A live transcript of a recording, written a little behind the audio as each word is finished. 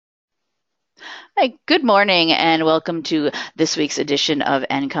Hi, good morning, and welcome to this week's edition of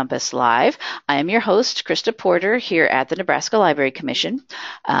NCompass Live. I am your host, Krista Porter, here at the Nebraska Library Commission.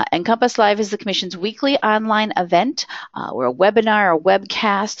 NCompass Live is the Commission's weekly online event. We're a webinar, a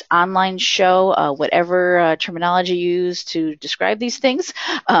webcast, online show, whatever terminology you use to describe these things.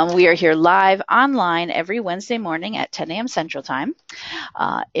 We are here live online every Wednesday morning at 10 a.m. Central Time.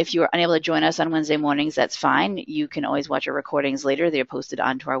 If you are unable to join us on Wednesday mornings, that's fine. You can always watch our recordings later. They are posted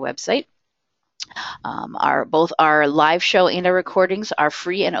onto our website. Both our live show and our recordings are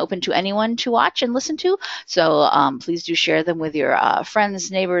free and open to anyone to watch and listen to. So please do share them with your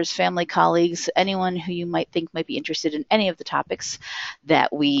friends, neighbors, family, colleagues, anyone who you might think might be interested in any of the topics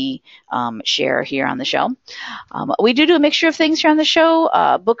that we share here on the show. We do a mixture of things here on the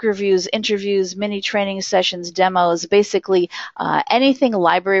show, book reviews, interviews, mini training sessions, demos, basically anything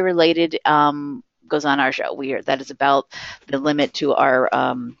library related goes on our show. That is about the limit to our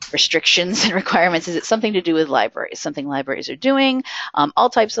restrictions and requirements. Is it something to do with libraries? Something libraries are doing, all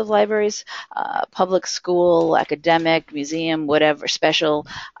types of libraries, public, school, academic, museum, whatever, special,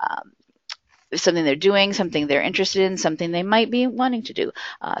 something they're doing, something they're interested in, something they might be wanting to do.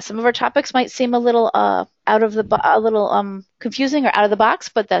 Some of our topics might seem a little confusing or out of the box,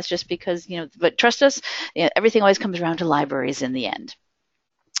 but that's just because, but trust us, everything always comes around to libraries in the end.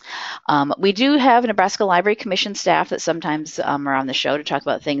 We do have a Nebraska Library Commission staff that sometimes are on the show to talk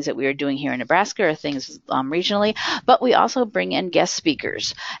about things that we are doing here in Nebraska or things regionally, but we also bring in guest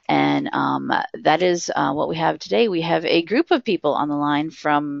speakers, and that is what we have today. We have a group of people on the line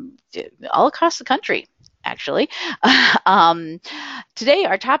from all across the country, actually. Today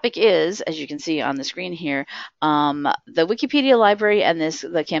our topic is, as you can see on the screen here, the Wikipedia Library and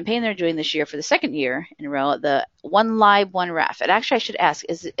the campaign they're doing this year for the second year in a row, the One Lib, One Ref. And actually I should ask,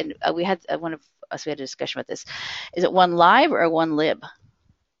 is it, and we had one of us, we had a discussion about this, is it One Lib or One Lib?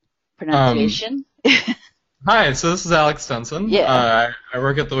 Pronunciation? Hi, so this is Alex Stinson. Yeah. I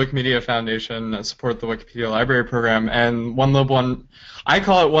work at the Wikimedia Foundation and support the Wikipedia Library Program, and One Lib, One, I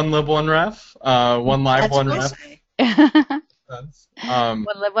call it One Lib, One Ref, One Lib, One Ref. One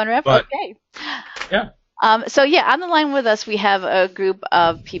Lib, One Ref? But, okay. Yeah. So yeah, on the line with us, we have a group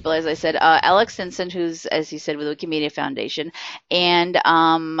of people, as I said, Alex Stinson, who's, as he said, with the Wikimedia Foundation, and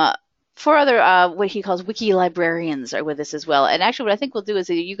four other, what he calls Wiki-librarians are with us as well. And actually what I think we'll do is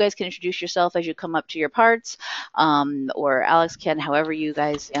you guys can introduce yourself as you come up to your parts, or Alex can, however you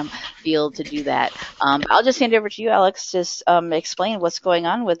guys feel to do that. I'll just hand it over to you, Alex, just explain what's going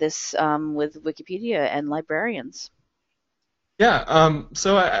on with this, with Wikipedia and librarians. Yeah,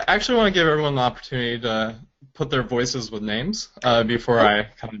 so I actually want to give everyone the opportunity to put their voices with names before I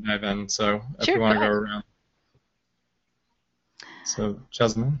kind of dive in. So if Sure, you want to go go around. So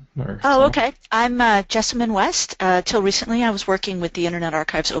Jessamyn? Okay. I'm Jessamyn West. Till recently I was working with the Internet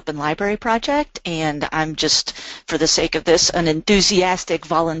Archive's Open Library Project, and I'm just, for the sake of this, an enthusiastic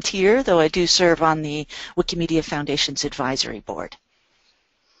volunteer, though I do serve on the Wikimedia Foundation's advisory board.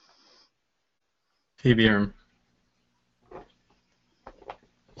 Phoebe Ayers.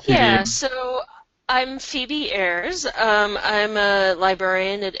 Yeah, so I'm Phoebe Ayers. I'm a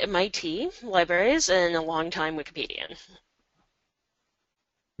librarian at MIT Libraries and a longtime Wikipedian.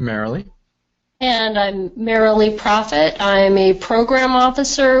 Merrilee. And I'm Merrilee Proffitt. I'm a program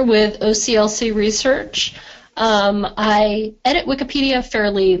officer with OCLC Research. I edit Wikipedia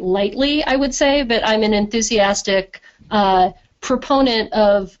fairly lightly, I would say, but I'm an enthusiastic proponent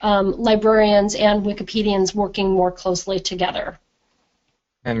of librarians and Wikipedians working more closely together.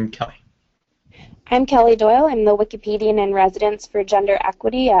 And Kelly. I'm Kelly Doyle. I'm the Wikipedian in residence for gender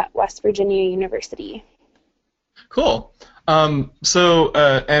equity at West Virginia University. Cool. And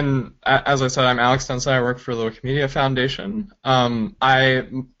as I said, I'm Alex Stinson. I work for the Wikimedia Foundation. Part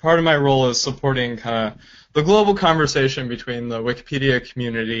of my role is supporting kind of the global conversation between the Wikipedia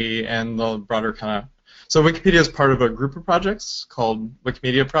community and the broader kind of. So Wikipedia is part of a group of projects called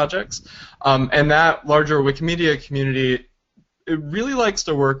Wikimedia Projects, and that larger Wikimedia community, it really likes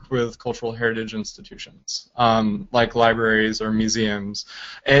to work with cultural heritage institutions, like libraries or museums,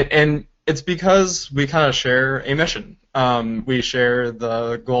 and it's because we kind of share a mission. We share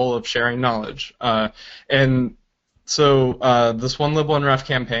the goal of sharing knowledge, and so this One Lib, One Ref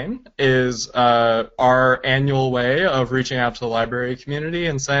campaign is our annual way of reaching out to the library community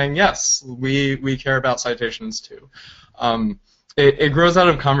and saying, yes, we care about citations too. It grows out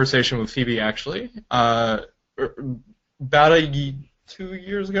of conversation with Phoebe, actually. About 2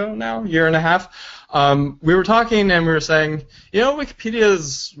 years ago now, year and a half, we were talking and we were saying, Wikipedia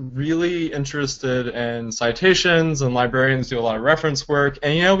is really interested in citations and librarians do a lot of reference work,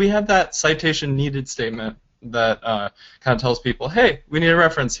 and we had that citation needed statement that kind of tells people, hey, we need a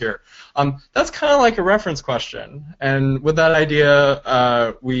reference here. That's kind of like a reference question. And with that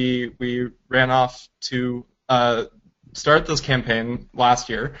idea, we ran off to start this campaign last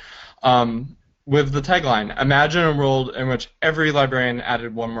year with the tagline, imagine a world in which every librarian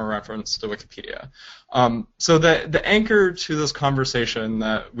added one more reference to Wikipedia. So the anchor to this conversation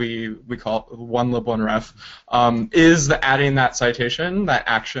that we call one lib, one ref is the adding that citation, that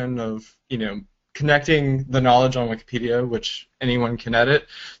action of, connecting the knowledge on Wikipedia, which anyone can edit,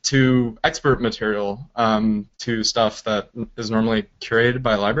 to expert material, to stuff that is normally curated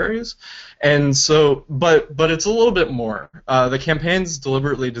by libraries. And so, but it's a little bit more. The campaign's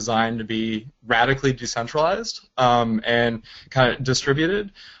deliberately designed to be radically decentralized and kind of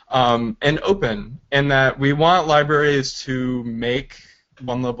distributed and open, in that we want libraries to make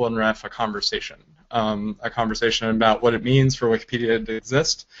one lib, one ref a conversation about what it means for Wikipedia to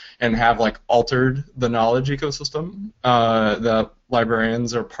exist and have altered the knowledge ecosystem that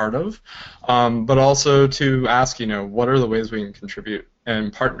librarians are part of, but also to ask, what are the ways we can contribute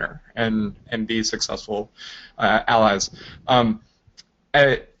and partner and be successful allies.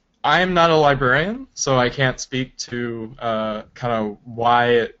 I am not a librarian, so I can't speak to kind of why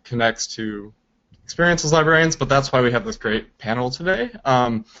it connects to experience as librarians, but that's why we have this great panel today,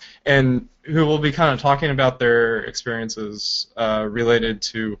 and who will be kind of talking about their experiences related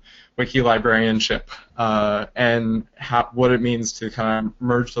to Wiki-librarianship and what it means to kind of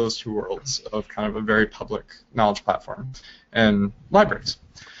merge those two worlds of kind of a very public knowledge platform and libraries.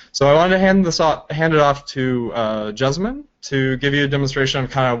 So I wanted to hand it off to Jessamyn to give you a demonstration of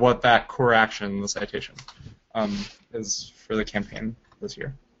kind of what that core action, the citation, is for the campaign this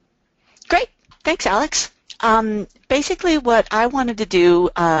year. Great. Thanks, Alex. Basically, what I wanted to do,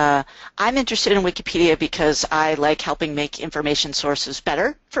 I'm interested in Wikipedia because I like helping make information sources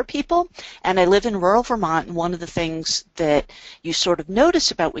better for people, and I live in rural Vermont, and one of the things that you sort of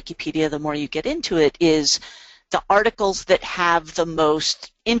notice about Wikipedia the more you get into it is the articles that have the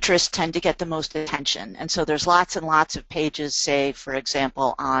most interest tend to get the most attention. And so there's lots and lots of pages, say, for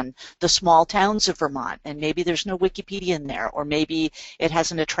example, on the small towns of Vermont, and maybe there's no Wikipedian there, or maybe it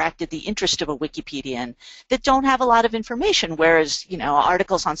hasn't attracted the interest of a Wikipedian, that don't have a lot of information, whereas,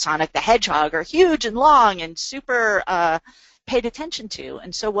 articles on Sonic the Hedgehog are huge and long and super paid attention to.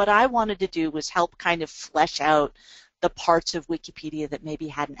 And so what I wanted to do was help kind of flesh out the parts of Wikipedia that maybe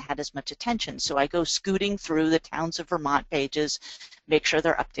hadn't had as much attention. So I go scooting through the Towns of Vermont pages, make sure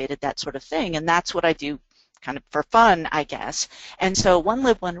they're updated, that sort of thing. And that's what I do kind of for fun, I guess. And so One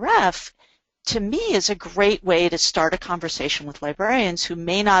Lib, One Ref, to me, is a great way to start a conversation with librarians who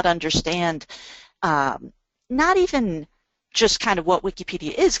may not understand, not even just kind of what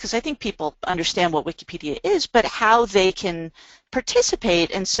Wikipedia is, because I think people understand what Wikipedia is, but how they can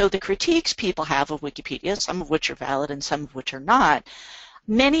participate. And so the critiques people have of Wikipedia, some of which are valid and some of which are not,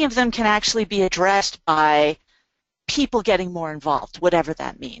 many of them can actually be addressed by people getting more involved, whatever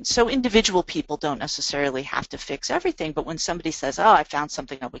that means. So individual people don't necessarily have to fix everything, but when somebody says, oh, I found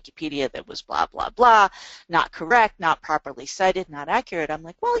something on Wikipedia that was blah, blah, blah, not correct, not properly cited, not accurate, I'm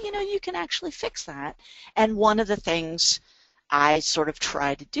like, well, you can actually fix that. And one of the things I sort of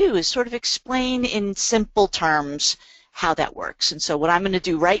try to do is sort of explain in simple terms how that works. And so what I'm going to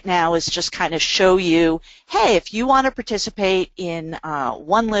do right now is just kind of show you, hey, if you want to participate in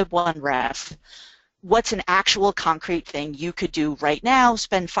One Lib, One Ref, what's an actual concrete thing you could do right now,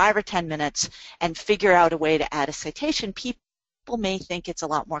 spend 5 or 10 minutes, and figure out a way to add a citation. People may think it's a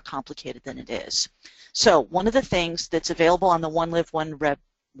lot more complicated than it is. So one of the things that's available on the One Lib, One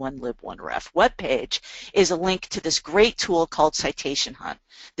Ref webpage is a link to this great tool called Citation Hunt.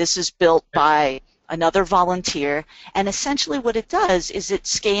 This is built by another volunteer, and essentially what it does is it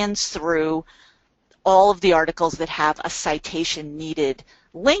scans through all of the articles that have a citation needed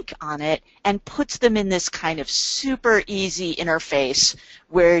link on it and puts them in this kind of super easy interface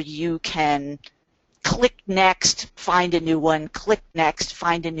where you can click next, find a new one, click next,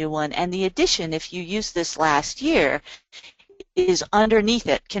 find a new one, and the addition, if you used this last year, is underneath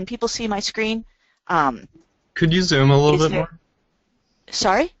it. Can people see my screen? Could you zoom a little bit more?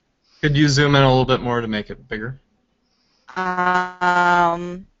 Sorry? Could you zoom in a little bit more to make it bigger?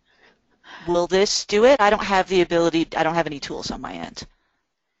 Will this do it? I don't have the ability, I don't have any tools on my end.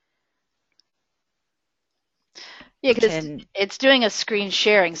 Yeah, because it's doing a screen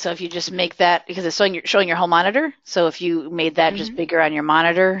sharing, so if you just make that, because it's showing your whole monitor, so if you made that just bigger on your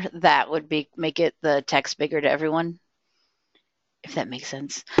monitor, that would make it the text bigger to everyone. If that makes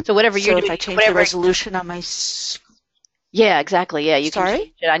sense. So whatever you're doing, if I change the resolution on my yeah, exactly. Yeah, you Sorry? can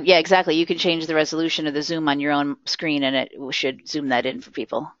change it on, yeah, exactly. You can change the resolution of the zoom on your own screen, and it should zoom that in for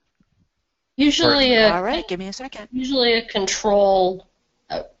people. Usually All right, give me a second. Usually a control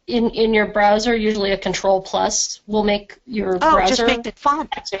in your browser. Usually a control plus will make your browser. Just make the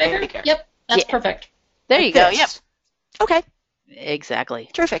font bigger. Yep, that's perfect. There you go. Yep. Okay. Exactly.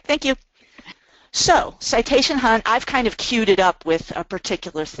 Terrific. Thank you. So, Citation Hunt, I've kind of queued it up with a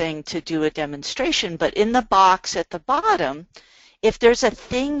particular thing to do a demonstration, but in the box at the bottom, if there's a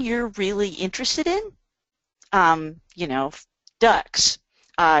thing you're really interested in, you know, ducks,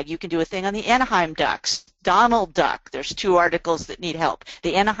 you can do a thing on the Anaheim Ducks. Donald Duck, there's 2 articles that need help.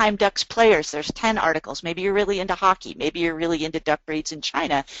 The Anaheim Ducks players, there's 10 articles. Maybe you're really into hockey. Maybe you're really into duck breeds in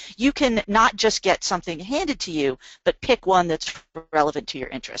China. You can not just get something handed to you, but pick one that's relevant to your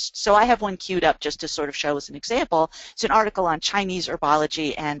interest. So I have one queued up just to sort of show as an example. It's an article on Chinese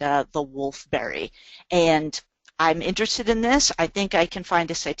herbology and the wolfberry. And I'm interested in this. I think I can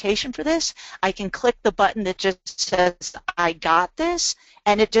find a citation for this. I can click the button that just says, I got this,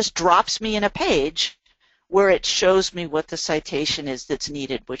 and it just drops me in a page where it shows me what the citation is that's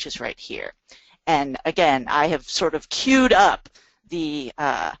needed, which is right here. And again, I have sort of queued up the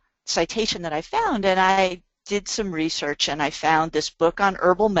citation that I found, and I did some research, and I found this book on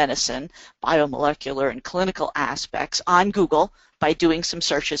herbal medicine, biomolecular and clinical aspects on Google by doing some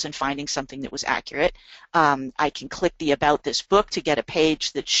searches and finding something that was accurate. I can click the About This Book to get a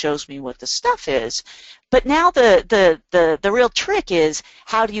page that shows me what the stuff is. But now the real trick is,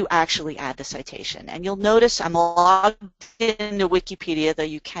 how do you actually add the citation? And you'll notice I'm logged into Wikipedia, though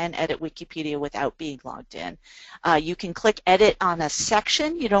you can edit Wikipedia without being logged in. You can click Edit on a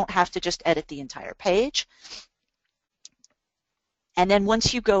section. You don't have to just edit the entire page. And then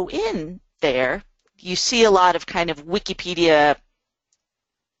once you go in there, you see a lot of kind of Wikipedia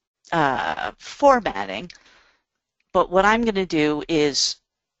formatting, but what I'm going to do is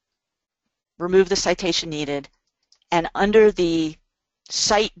remove the citation needed, and under the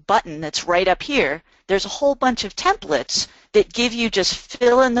Cite button that's right up here, there's a whole bunch of templates that give you just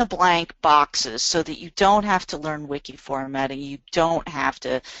fill-in-the-blank boxes so that you don't have to learn wiki formatting, you don't have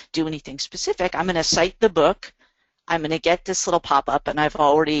to do anything specific. I'm going to cite the book. I'm going to get this little pop-up, and I've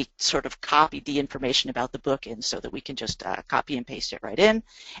already sort of copied the information about the book in so that we can just copy and paste it right in.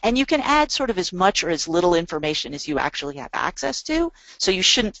 And you can add sort of as much or as little information as you actually have access to, so you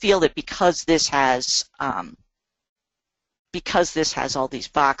shouldn't feel that because this has all these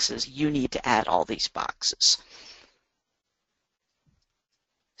boxes, you need to add all these boxes.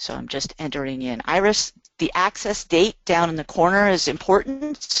 So I'm just entering in Iris. The access date down in the corner is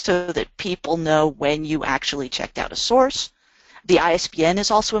important so that people know when you actually checked out a source. The ISBN is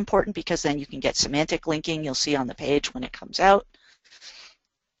also important because then you can get semantic linking. You'll see on the page when it comes out.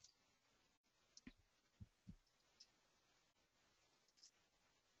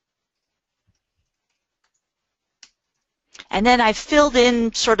 And then I filled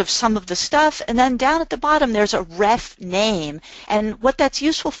in sort of some of the stuff, and then down at the bottom there's a ref name. And what that's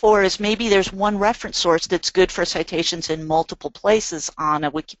useful for is maybe there's one reference source that's good for citations in multiple places on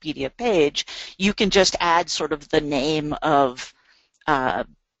a Wikipedia page. You can just add sort of the name of the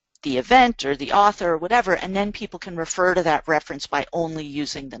event or the author or whatever, and then people can refer to that reference by only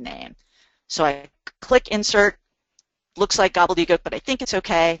using the name. So I click Insert. Looks like gobbledygook, but I think it's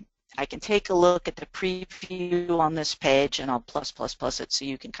okay. I can take a look at the preview on this page, and I'll plus it so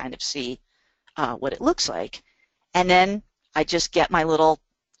you can kind of see what it looks like. And then I just get my little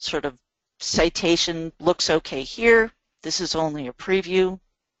sort of citation, looks okay here. This is only a preview.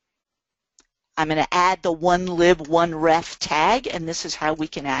 I'm going to add the OneLib, OneRef tag, and this is how we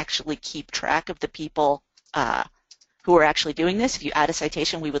can actually keep track of the people who are actually doing this. If you add a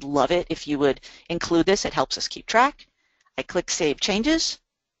citation, we would love it if you would include this. It helps us keep track. I click Save Changes.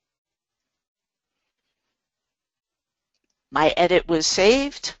 My edit was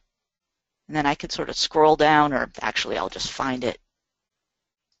saved, and then I could sort of scroll down, or actually I'll just find it.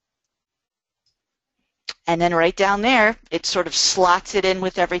 And then right down there, it sort of slots it in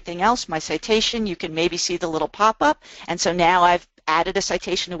with everything else. My citation, you can maybe see the little pop-up, and so now I've added a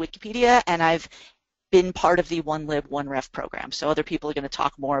citation to Wikipedia, and I've been part of the OneLib, OneRef program. So other people are going to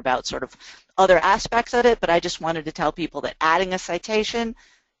talk more about sort of other aspects of it, but I just wanted to tell people that adding a citation,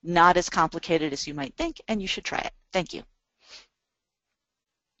 not as complicated as you might think, and you should try it. Thank you.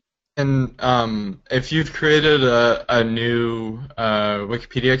 And if you've created a new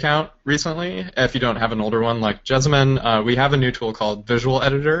Wikipedia account recently, if you don't have an older one like Jessamyn, we have a new tool called Visual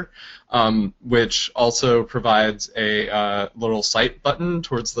Editor, which also provides a little cite button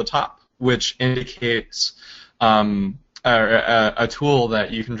towards the top, which indicates a tool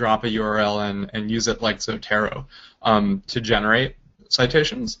that you can drop a URL in and use it like Zotero to generate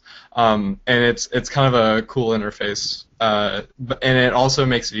citations. And it's kind of a cool interface and it also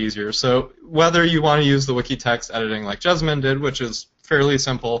makes it easier. So whether you want to use the wiki text editing like Jessamyn did, which is fairly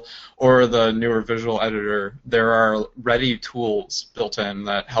simple, or the newer visual editor, there are ready tools built in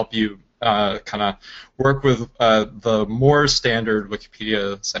that help you kind of work with the more standard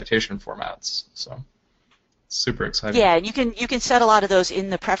Wikipedia citation formats. So super exciting. Yeah, and you can set a lot of those in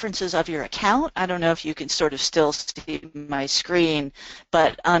the preferences of your account. I don't know if you can sort of still see my screen,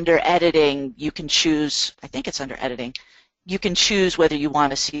 but under editing, you can choose, I think it's under editing, you can choose whether you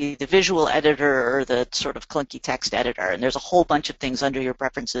want to see the visual editor or the sort of clunky text editor, and there's a whole bunch of things under your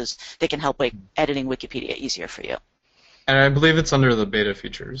preferences that can help make editing Wikipedia easier for you. And I believe it's under the beta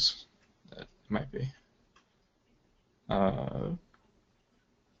features. It might be.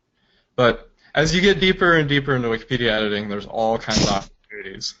 But as you get deeper and deeper into Wikipedia editing, there's all kinds of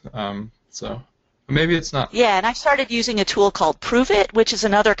opportunities. So maybe it's not. Yeah, and I started using a tool called Prove It, which is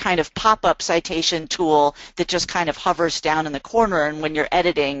another kind of pop-up citation tool that just kind of hovers down in the corner, and when you're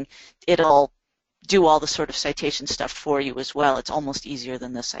editing, it'll do all the sort of citation stuff for you as well. It's almost easier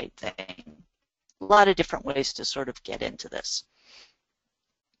than the cite thing. A lot of different ways to sort of get into this.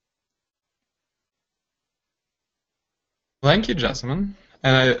 Thank you, Jessamyn.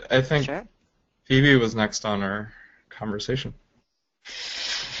 And I think Sure. Phoebe was next on our conversation.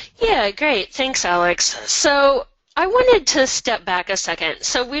 Yeah, great. Thanks, Alex. So I wanted to step back a second.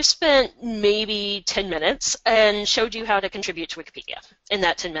 So we've spent maybe 10 minutes and showed you how to contribute to Wikipedia in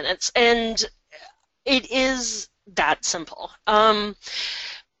that 10 minutes. And it is that simple.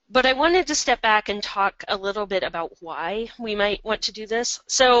 But I wanted to step back and talk a little bit about why we might want to do this.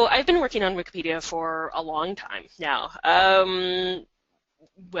 So I've been working on Wikipedia for a long time now.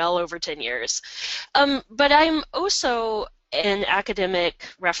 Well over 10 years. But I'm also an academic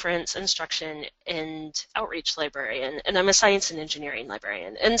reference, instruction, and outreach librarian, and I'm a science and engineering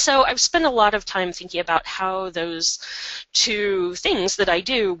librarian. And so I've spent a lot of time thinking about how those two things that I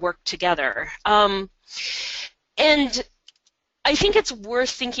do work together. And I think it's worth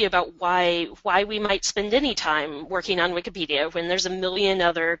thinking about why we might spend any time working on Wikipedia when there's a million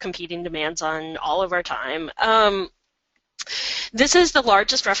other competing demands on all of our time. This is the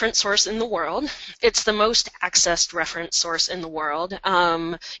largest reference source in the world. It's the most accessed reference source in the world.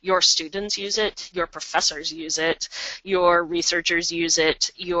 Your students use it, your professors use it, your researchers use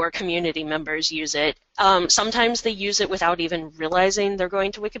it, your community members use it. Sometimes they use it without even realizing they're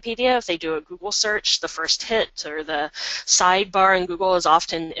going to Wikipedia. If they do a Google search, the first hit or the sidebar in Google is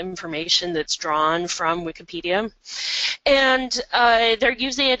often information that's drawn from Wikipedia. And they're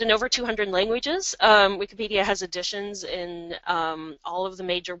using it in over 200 languages. Wikipedia has editions in all of the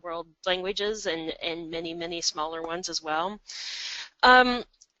major world languages and many, many smaller ones as well. And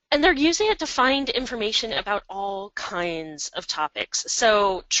they're using it to find information about all kinds of topics.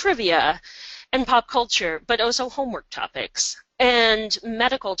 So trivia and pop culture, but also homework topics and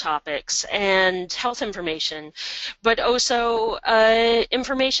medical topics and health information, but also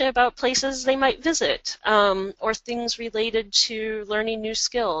information about places they might visit or things related to learning new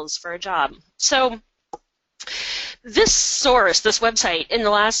skills for a job. So this source, this website, in the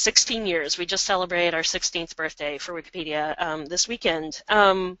last 16 years, we just celebrated our 16th birthday for Wikipedia this weekend,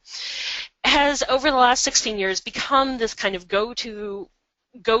 has over the last 16 years become this kind of go-to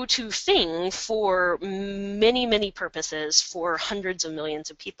thing for many, many purposes for hundreds of millions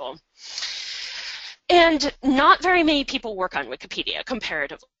of people. And not very many people work on Wikipedia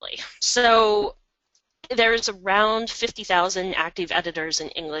comparatively. So there's around 50,000 active editors in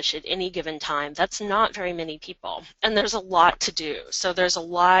English at any given time. That's not very many people. And there's a lot to do. So there's a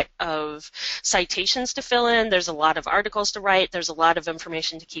lot of citations to fill in. There's a lot of articles to write. There's a lot of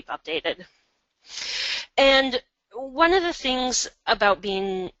information to keep updated. And one of the things about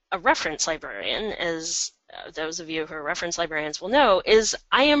being a reference librarian, as those of you who are reference librarians will know, is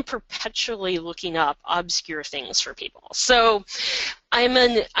I am perpetually looking up obscure things for people. So I'm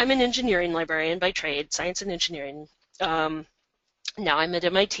an engineering librarian by trade, science and engineering. Now I'm at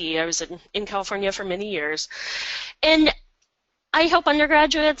MIT. I was in California for many years. And I help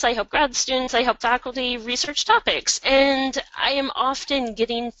undergraduates, I help grad students, I help faculty research topics, and I am often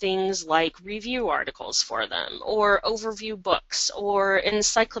getting things like review articles for them, or overview books, or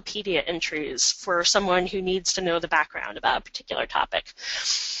encyclopedia entries for someone who needs to know the background about a particular topic.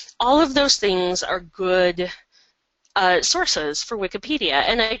 All of those things are good sources for Wikipedia,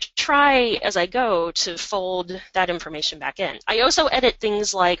 and I try as I go to fold that information back in. I also edit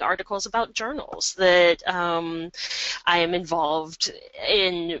things like articles about journals that I am involved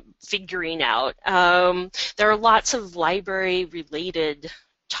in figuring out. There are lots of library-related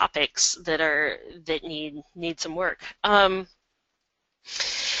topics that need some work.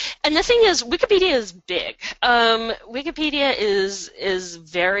 And the thing is, Wikipedia is big. Wikipedia is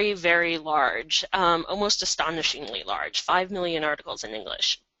very, very large, almost astonishingly large, 5 million articles in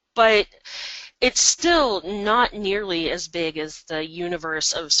English. But it's still not nearly as big as the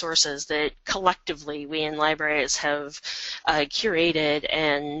universe of sources that collectively we in libraries have curated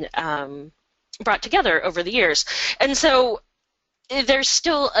and brought together over the years. And so there's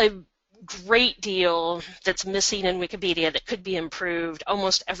still a great deal that's missing in Wikipedia that could be improved.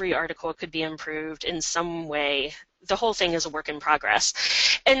 Almost every article could be improved in some way. The whole thing is a work in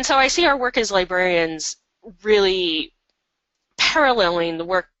progress. And so I see our work as librarians really paralleling the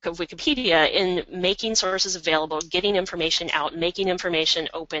work of Wikipedia in making sources available, getting information out, making information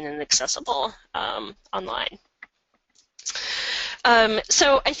open and accessible online.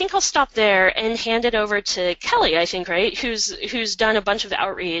 So I think I'll stop there and hand it over to Kelly, I think, right, who's done a bunch of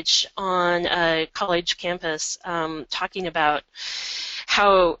outreach on a college campus talking about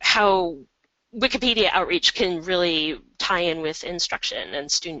how Wikipedia outreach can really tie in with instruction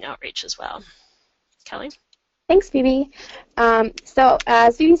and student outreach as well. Kelly? Thanks, Phoebe. So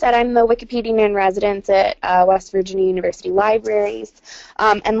as Phoebe said, I'm the Wikipedian in residence at West Virginia University Libraries.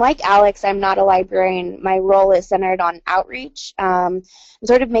 And like Alex, I'm not a librarian. My role is centered on outreach,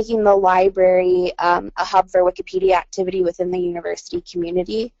 sort of making the library a hub for Wikipedia activity within the university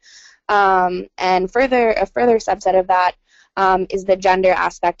community. And a further subset of that is the gender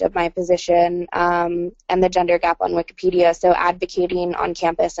aspect of my position and the gender gap on Wikipedia, so advocating on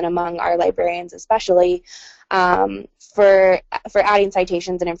campus and among our librarians especially for adding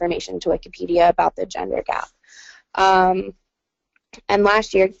citations and information to Wikipedia about the gender gap. And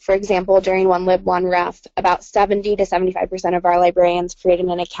last year, for example, during OneLib1Ref, about 70 to 75% of our librarians created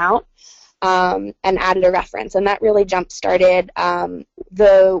an account and added a reference, and that really jump-started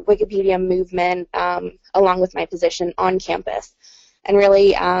the Wikipedia movement along with my position on campus, and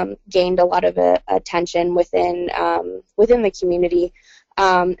really gained a lot of attention within the community.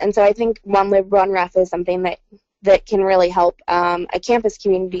 And so I think OneLib1Ref is something that can really help a campus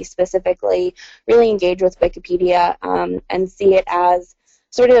community specifically really engage with Wikipedia and see it as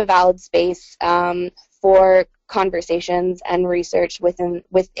sort of a valid space for conversations and research within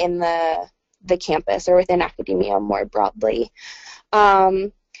the campus or within academia more broadly.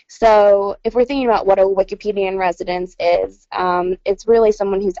 So if we're thinking about what a Wikipedian residence is, it's really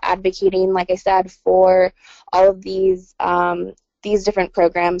someone who's advocating, like I said, for all of these different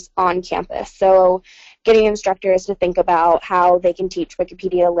programs on campus. So getting instructors to think about how they can teach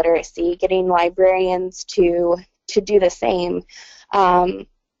Wikipedia literacy, getting librarians to do the same, and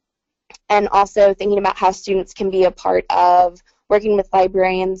also thinking about how students can be a part of working with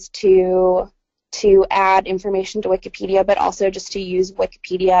librarians to add information to Wikipedia, but also just to use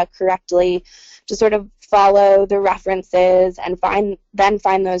Wikipedia correctly, to sort of follow the references and find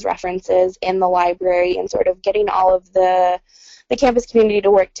those references in the library, and sort of getting all of the campus community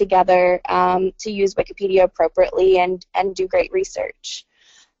to work together to use Wikipedia appropriately and do great research.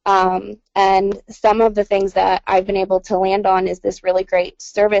 And some of the things that I've been able to land on is this really great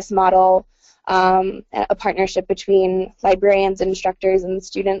service model, a partnership between librarians, instructors, and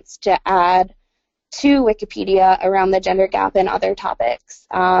students to add to Wikipedia around the gender gap and other topics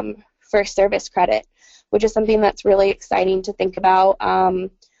for service credit, which is something that's really exciting to think about.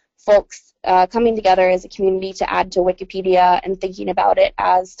 Folks coming together as a community to add to Wikipedia and thinking about it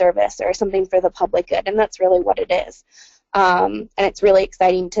as service or something for the public good, and that's really what it is. And it's really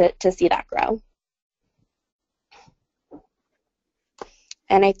exciting to see that grow.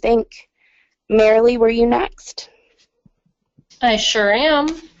 And I think, Merrilee, were you next? I sure am.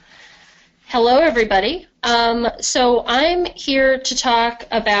 Hello, everybody. So I'm here to talk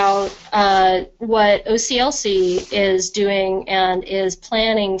about what OCLC is doing and is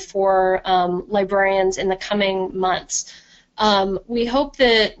planning for librarians in the coming months. We hope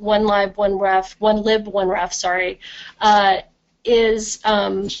that OneLib1Ref, is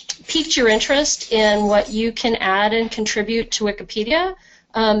piqued your interest in what you can add and contribute to Wikipedia.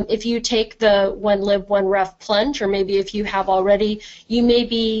 If you take the OneLib1Ref plunge, or maybe if you have already, you may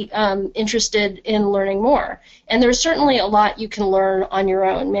be interested in learning more. And there's certainly a lot you can learn on your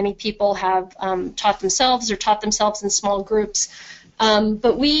own. Many people have taught themselves in small groups.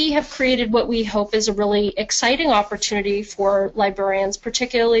 But we have created what we hope is a really exciting opportunity for librarians,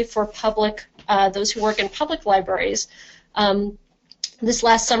 particularly for public, those who work in public libraries. This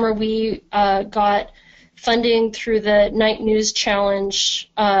last summer we got funding through the Night News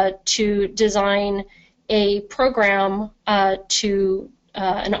Challenge to design a program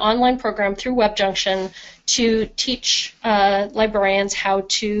an online program through WebJunction to teach librarians how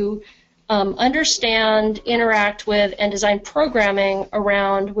to understand, interact with, and design programming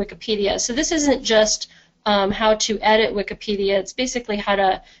around Wikipedia. So this isn't just how to edit Wikipedia. It's basically how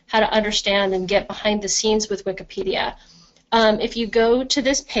to understand and get behind the scenes with Wikipedia. If you go to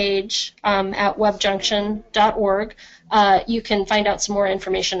this page at webjunction.org, you can find out some more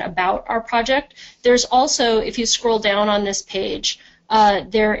information about our project. There's also, if you scroll down on this page,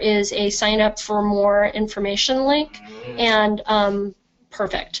 there is a sign up for more information link, and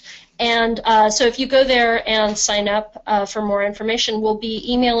perfect. And so if you go there and sign up for more information, we'll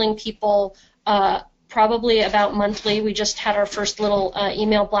be emailing people probably about monthly. We just had our first little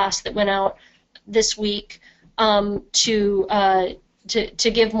email blast that went out this week to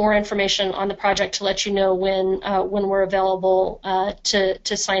give more information on the project, to let you know when we're available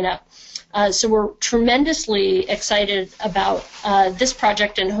to sign up. So we're tremendously excited about this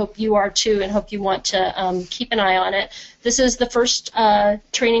project, and hope you are too, and hope you want to keep an eye on it. This is the first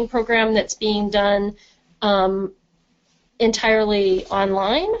training program that's being done entirely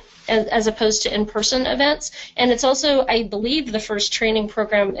online, as opposed to in-person events, and it's also, I believe, the first training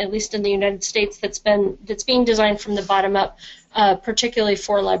program, at least in the United States, that's being designed from the bottom up, particularly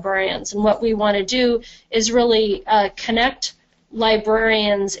for librarians. And what we want to do is really connect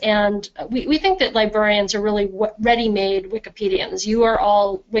librarians, and we think that librarians are really ready-made Wikipedians. You are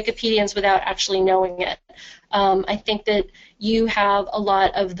all Wikipedians without actually knowing it. I think that you have a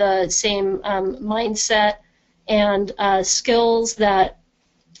lot of the same mindset and skills that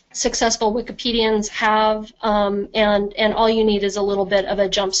successful Wikipedians have, and all you need is a little bit of a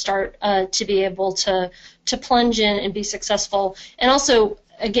jump start to be able to plunge in and be successful. And also,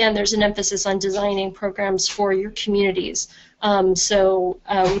 again, there's an emphasis on designing programs for your communities. So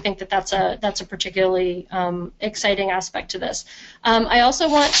we think that that's a particularly exciting aspect to this. I also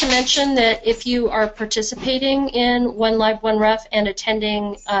want to mention that if you are participating in One Live, One Ref and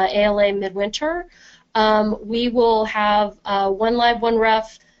attending ALA Midwinter, we will have One Live, One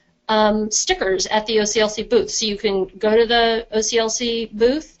Ref stickers at the OCLC booth. So you can go to the OCLC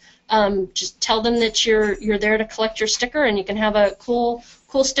booth, just tell them that you're there to collect your sticker, and you can have a cool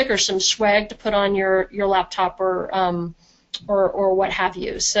sticker, some swag to put on your laptop or what have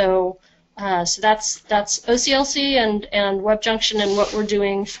you. So that's OCLC and Web Junction and what we're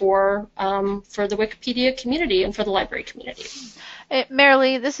doing for the Wikipedia community and for the library community. Hey,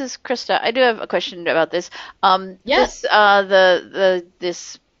 Merrilee, this is Krista. I do have a question about this. Yes.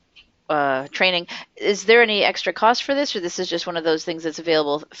 This training, is there any extra cost for this, or this is just one of those things that's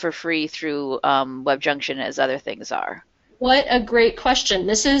available for free through Web Junction as other things are? What a great question.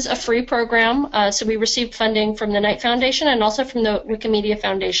 This is a free program, so we received funding from the Knight Foundation and also from the Wikimedia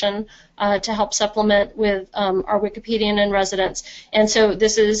Foundation to help supplement with our Wikipedian in residence. And so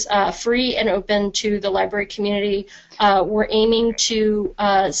this is free and open to the library community. We're aiming to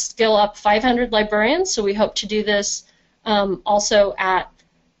scale up 500 librarians, so we hope to do this also at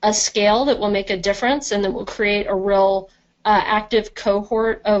a scale that will make a difference and that will create a real active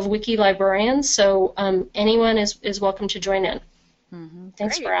cohort of Wiki-librarians, so anyone is welcome to join in. Mm-hmm.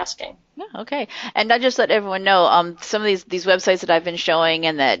 Thanks for asking. Yeah, okay. And I just let everyone know, some of these websites that I've been showing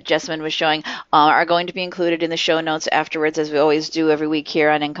and that Jessamyn was showing are going to be included in the show notes afterwards, as we always do every week here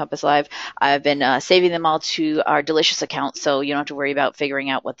on NCompass Live. I've been saving them all to our Delicious account, so you don't have to worry about figuring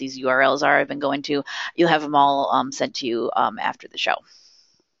out what these URLs are I've been going to. You'll have them all sent to you after the show.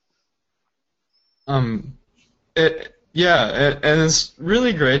 Yeah, and it's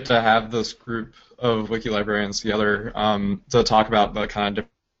really great to have this group of Wiki librarians together to talk about the kind of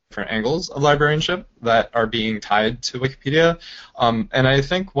different angles of librarianship that are being tied to Wikipedia. And I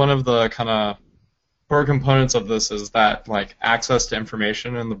think one of the kind of core components of this is that, like, access to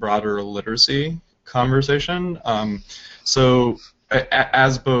information in the broader literacy conversation. So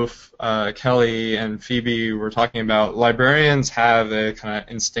as both Kelly and Phoebe were talking about, librarians have a kind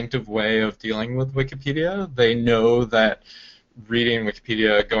of instinctive way of dealing with Wikipedia. They know that reading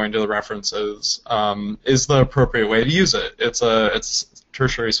Wikipedia, going to the references, is the appropriate way to use it. It's a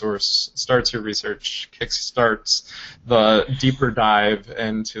tertiary source, starts your research, kickstarts the deeper dive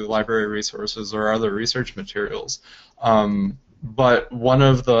into library resources or other research materials. But one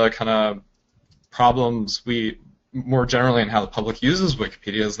of the kind of problems more generally in how the public uses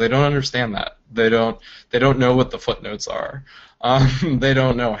Wikipedia is they don't understand that. They don't know what the footnotes are. They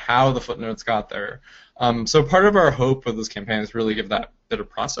don't know how the footnotes got there. So part of our hope with this campaign is really give that bit of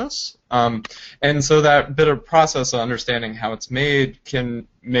process. And so that bit of process of understanding how it's made can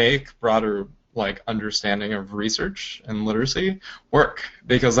make broader understanding of research and literacy work,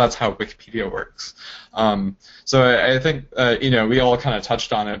 because that's how Wikipedia works. So I think we all kind of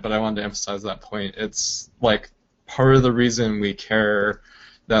touched on it, but I wanted to emphasize that point. It's like part of the reason we care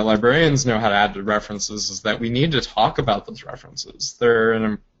that librarians know how to add to references is that we need to talk about those references.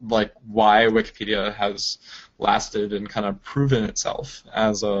 They're like why Wikipedia has lasted and kind of proven itself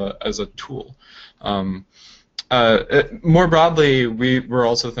as a tool. More broadly, we're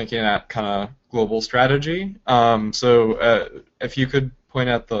also thinking at kind of global strategy. So if you could point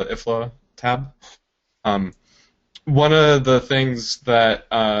at the IFLA tab. One of the things that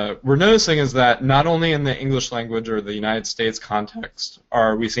we're noticing is that not only in the English language or the United States context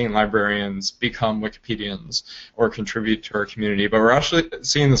are we seeing librarians become Wikipedians or contribute to our community, but we're actually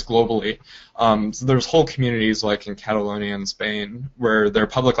seeing this globally. So there's whole communities like in Catalonia and Spain where their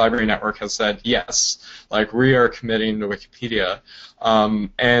public library network has said, yes, like we are committing to Wikipedia.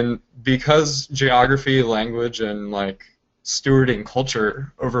 And because geography, language, and like stewarding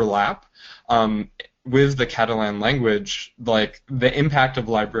culture overlap, with the Catalan language, like the impact of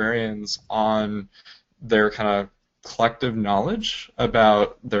librarians on their kind of collective knowledge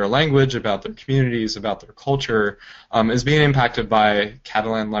about their language, about their communities, about their culture, is being impacted by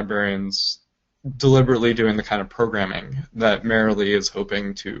Catalan librarians deliberately doing the kind of programming that Merrilee is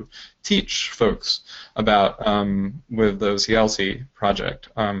hoping to teach folks about with the OCLC project.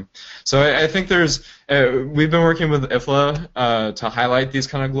 So I think we've been working with IFLA to highlight these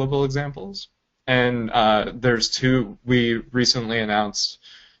kind of global examples. And there's two we recently announced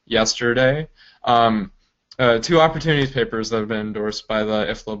yesterday, two opportunities papers that have been endorsed by the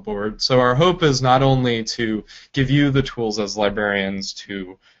IFLA board. So our hope is not only to give you the tools as librarians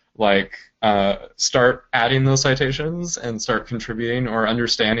to like start adding those citations and start contributing or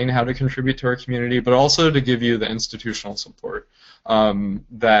understanding how to contribute to our community, but also to give you the institutional support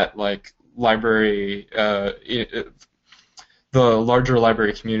that like library the larger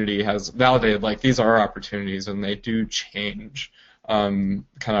library community has validated, like these are opportunities and they do change kind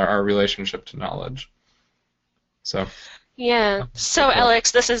of our relationship to knowledge. So yeah. So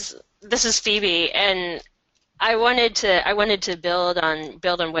Alex, this is Phoebe, and I wanted to build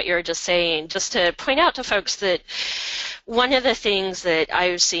on what you were just saying, just to point out to folks that one of the things that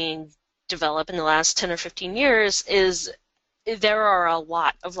I've seen develop in the last 10 or 15 years is there are a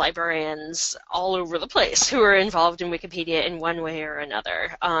lot of librarians all over the place who are involved in Wikipedia in one way or another,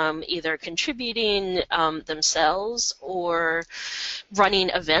 either contributing themselves or running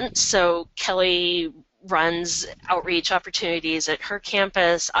events. So Kelly runs outreach opportunities at her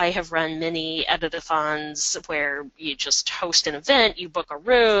campus. I have run many editathons where you just host an event, you book a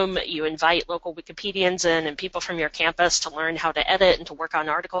room, you invite local Wikipedians in and people from your campus to learn how to edit and to work on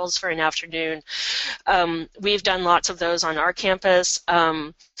articles for an afternoon. We've done lots of those on our campus.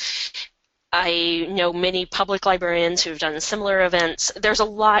 I know many public librarians who've done similar events. There's a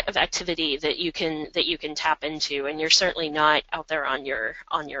lot of activity that you can tap into, and you're certainly not out there on your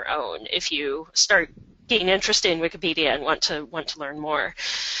own if you start getting interested in Wikipedia and want to learn more.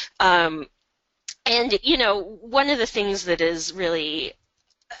 And you know, one of the things that is really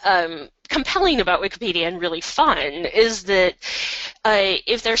compelling about Wikipedia and really fun is that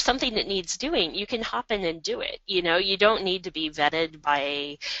if there's something that needs doing, you can hop in and do it. You know, you don't need to be vetted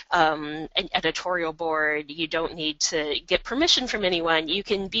by an editorial board. You don't need to get permission from anyone. You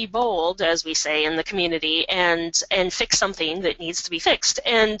can be bold, as we say in the community, and fix something that needs to be fixed.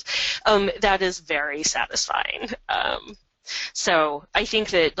 And that is very satisfying. So I think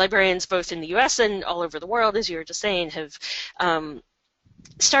that librarians both in the U.S. and all over the world, as you were just saying, have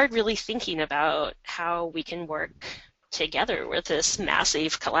started really thinking about how we can work together with this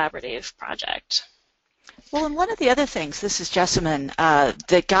massive collaborative project. Well, and one of the other things, this is Jessamyn,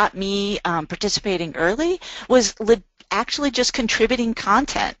 that got me participating early was actually just contributing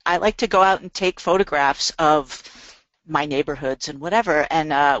content. I like to go out and take photographs of my neighborhoods and whatever,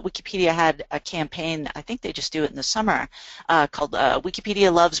 and Wikipedia had a campaign, I think they just do it in the summer, called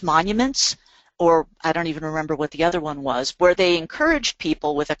Wikipedia Loves Monuments, or I don't even remember what the other one was, where they encouraged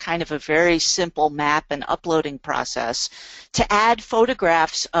people with a kind of a very simple map and uploading process to add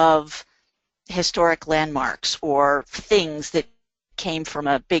photographs of historic landmarks or things that came from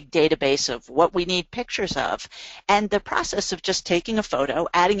a big database of what we need pictures of. And the process of just taking a photo,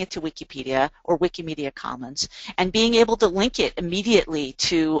 adding it to Wikipedia or Wikimedia Commons, and being able to link it immediately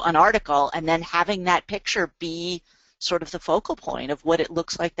to an article and then having that picture be sort of the focal point of what it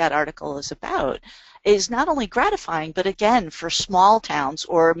looks like that article is about is not only gratifying, but again, for small towns,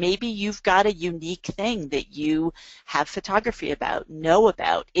 or maybe you've got a unique thing that you have photography about, know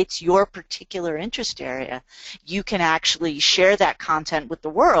about, it's your particular interest area, you can actually share that content with the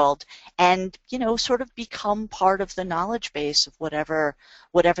world and, you know, sort of become part of the knowledge base of whatever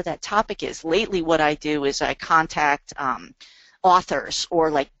that topic is. Lately what I do is I contact authors or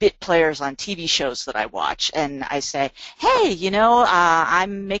like bit players on TV shows that I watch, and I say, hey,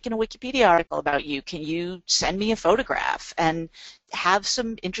 I'm making a Wikipedia article about you. Can you send me a photograph? And have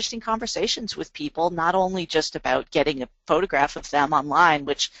some interesting conversations with people, not only just about getting a photograph of them online,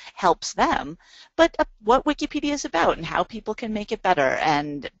 which helps them, but what Wikipedia is about and how people can make it better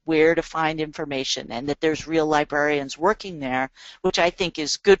and where to find information, and that there's real librarians working there, which I think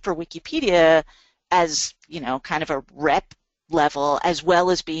is good for Wikipedia as, kind of a rep level, as well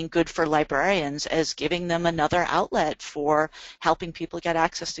as being good for librarians as giving them another outlet for helping people get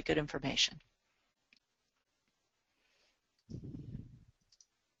access to good information.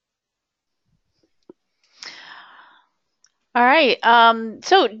 All right.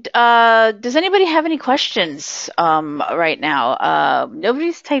 Does anybody have any questions right now?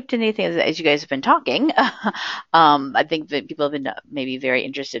 Nobody's typed anything as you guys have been talking. I think that people have been maybe very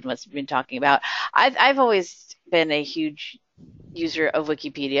interested in what's been talking about. I've always been a huge user of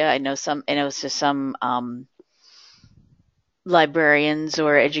Wikipedia. I know to some librarians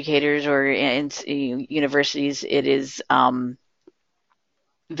or educators or in universities, it is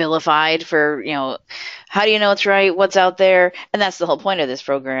vilified for, how do you know it's right, what's out there? And that's the whole point of this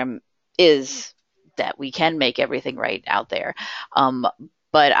program, is that we can make everything right out there.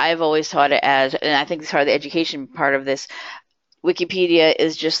 But I've always taught it as, and I think it's part of the education part of this, Wikipedia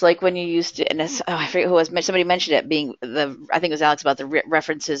is just like when you used to, and I forget who was, somebody mentioned it being I think it was Alex, about the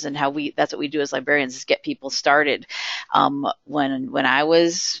references and how that's what we do as librarians, is get people started. When I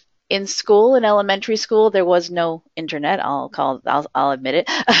was in school, in elementary school, there was no internet. I'll admit it.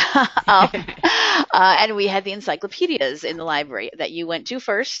 And we had the encyclopedias in the library that you went to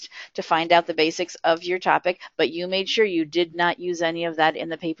first to find out the basics of your topic, but you made sure you did not use any of that in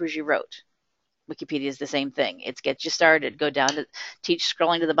the papers you wrote. Wikipedia is the same thing. It gets you started. Go down to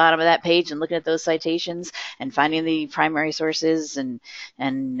scrolling to the bottom of that page and looking at those citations and finding the primary sources and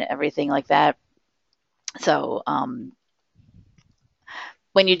everything like that. So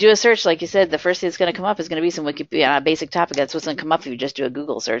when you do a search, like you said, the first thing that's going to come up is going to be some Wikipedia on a basic topic. That's what's going to come up if you just do a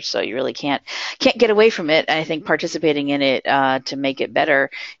Google search. So you really can't get away from it. And I think participating in it to make it better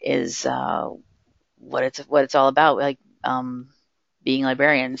is what it's all about. Like being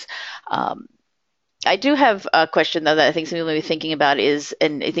librarians. I do have a question though that I think some people may be thinking about is,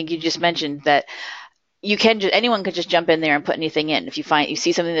 and I think you just mentioned that anyone could just jump in there and put anything in. If you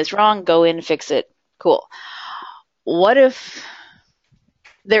see something that's wrong, go in and fix it. Cool. What if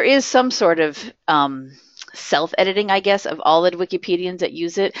there is some sort of self-editing, I guess, of all the Wikipedians that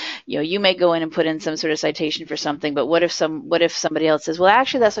use it? You may go in and put in some sort of citation for something, but what if somebody else says, well,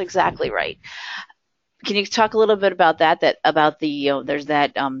 actually, that's exactly right? Can you talk a little bit about that? About the there's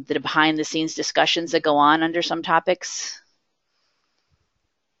that the behind-the-scenes discussions that go on under some topics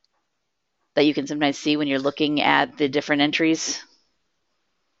that you can sometimes see when you're looking at the different entries.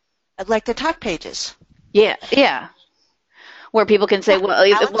 Like the talk pages. Yeah. Where people can say, well,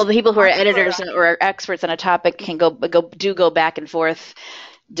 the people who are editors or are experts on a topic can go back and forth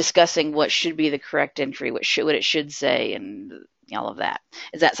discussing what should be the correct entry, what it should say, and all of that.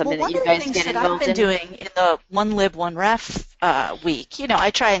 Is that something that you guys get involved in? One of the things that I've been doing in the One Lib, One Ref week, I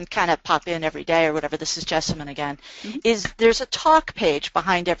try and kind of pop in every day or whatever, this is Jessamyn again, is there's a talk page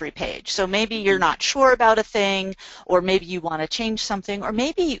behind every page. So maybe you're not sure about a thing, or maybe you want to change something, or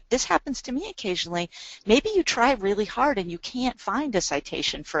maybe, this happens to me occasionally, maybe you try really hard and you can't find a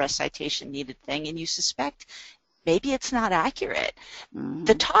citation for a citation needed thing, and you suspect maybe it's not accurate.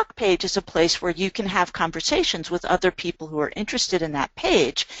 The talk page is a place where you can have conversations with other people who are interested in that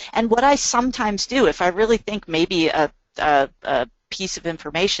page. And what I sometimes do, if I really think maybe a piece of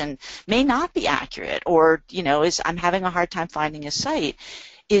information may not be accurate, or I'm having a hard time finding a site,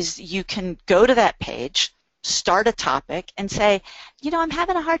 is you can go to that page, start a topic, and say, I'm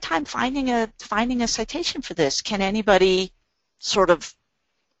having a hard time finding a citation for this. Can anybody sort of,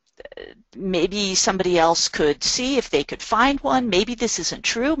 maybe somebody else could see if they could find one. Maybe this isn't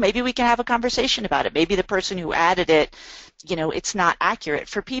true. Maybe we can have a conversation about it. Maybe the person who added it, it's not accurate.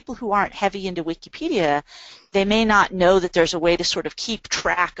 For people who aren't heavy into Wikipedia, they may not know that there's a way to sort of keep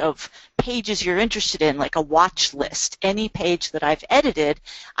track of pages you're interested in, like a watch list. Any page that I've edited,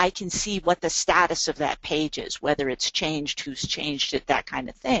 I can see what the status of that page is, whether it's changed, who's changed it, that kind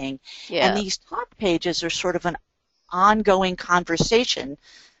of thing. Yeah. And these talk pages are sort of an ongoing conversation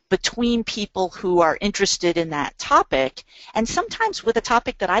between people who are interested in that topic, and sometimes with a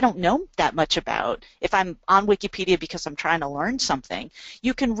topic that I don't know that much about. If I'm on Wikipedia because I'm trying to learn something,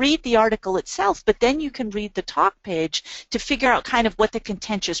 you can read the article itself, but then you can read the talk page to figure out kind of what the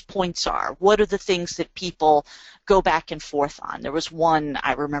contentious points are. What are the things that people go back and forth on? There was one,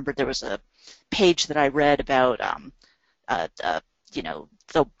 I remember there was a page that I read about you know,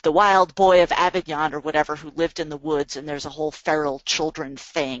 the wild boy of Avignon or whatever who lived in the woods, and there's a whole feral children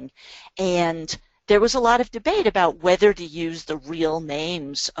thing. And there was a lot of debate about whether to use the real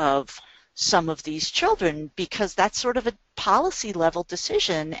names of some of these children, because that's sort of a policy level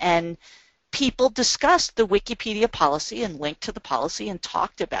decision. And people discussed the Wikipedia policy and linked to the policy and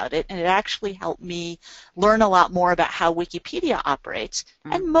talked about it, and it actually helped me learn a lot more about how Wikipedia operates.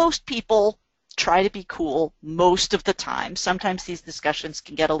 And most people try to be cool most of the time. Sometimes these discussions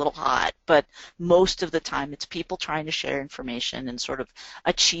can get a little hot, but most of the time it's people trying to share information and sort of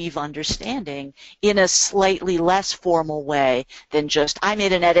achieve understanding in a slightly less formal way than just, I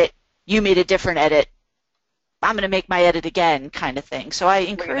made an edit, you made a different edit, I'm going to make my edit again kind of thing. So I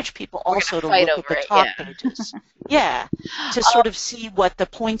encourage people also to look at the talk pages. Yeah, to sort of see what the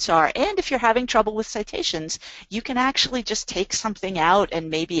points are. And if you're having trouble with citations, you can actually just take something out and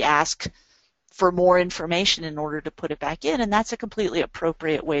maybe ask for more information in order to put it back in, and that's a completely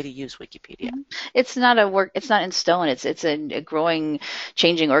appropriate way to use Wikipedia. It's not it's not in stone. It's a growing,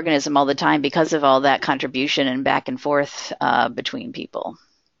 changing organism all the time because of all that contribution and back and forth between people.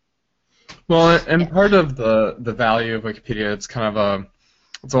 Well, and part of the value of Wikipedia, it's kind of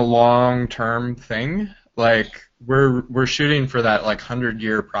a long-term thing. Like we're shooting for that like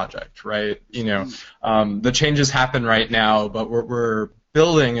 100-year project, right? You know, the changes happen right now, but we're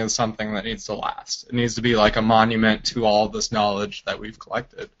building is something that needs to last. It needs to be like a monument to all this knowledge that we've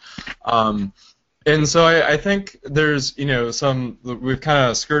collected. And so I think there's, you know, we've kind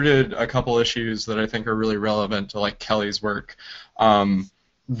of skirted a couple issues that I think are really relevant to like Kelly's work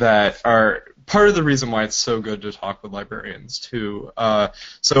that are part of the reason why it's so good to talk with librarians too.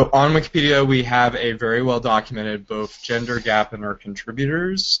 So on Wikipedia we have a very well documented both gender gap in our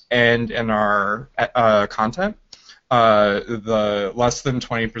contributors and in our content. The less than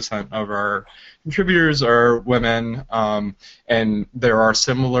 20% of our contributors are women, and there are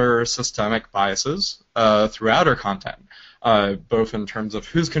similar systemic biases throughout our content, both in terms of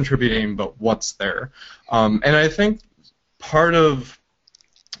who's contributing but what's there. And I think part of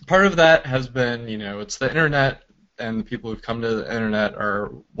that has been, you know, it's the internet, and the people who've come to the internet are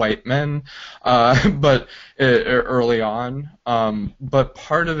white men, but early on. But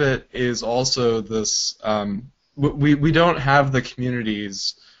part of it is also this. We don't have the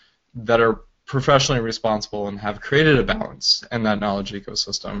communities that are professionally responsible and have created a balance in that knowledge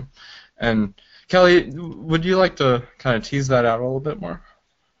ecosystem. And Kelly, would you like to kind of tease that out a little bit more?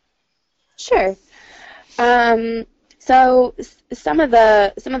 Sure. So some of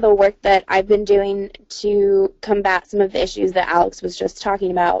the work that I've been doing to combat some of the issues that Alex was just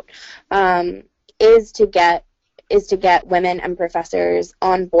talking about is to get women and professors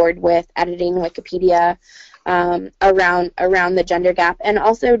on board with editing Wikipedia around the gender gap, and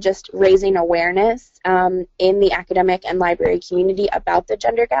also just raising awareness in the academic and library community about the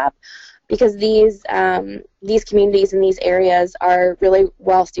gender gap, because these communities in these areas are really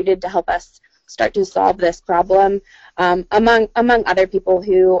well suited to help us start to solve this problem. Among other people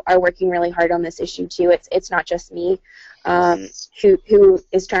who are working really hard on this issue too. It's not just me who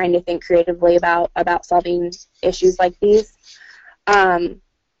is trying to think creatively about solving issues like these.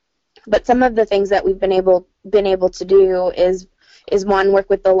 But some of the things that we've been able to do is one, work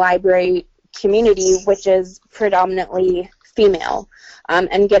with the library community, which is predominantly female,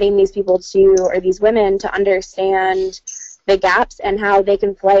 and getting these people these women to understand the gaps and how they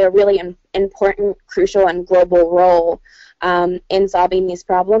can play a really important, crucial, and global role in solving these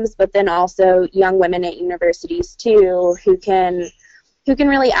problems. But then also young women at universities too, who can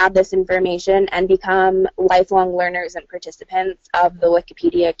really add this information and become lifelong learners and participants of the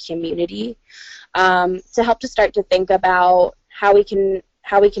Wikipedia community, to help to start to think about how we can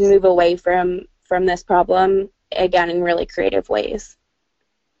move away from this problem, again, in really creative ways.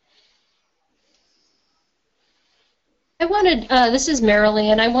 This is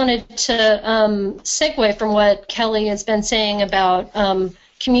Merrilee, and I wanted to segue from what Kelly has been saying about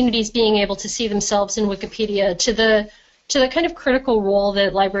communities being able to see themselves in Wikipedia to the kind of critical role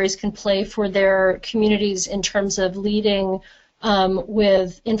that libraries can play for their communities in terms of leading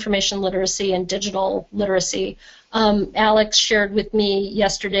with information literacy and digital literacy. Alex shared with me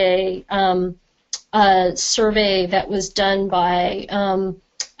yesterday a survey that was done by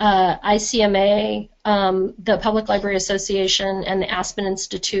ICMA, the Public Library Association, and the Aspen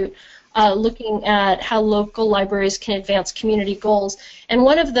Institute, looking at how local libraries can advance community goals. And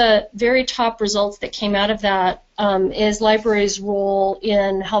one of the very top results that came out of that is libraries' role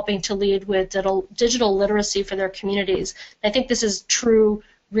in helping to lead with digital literacy for their communities. I think this is true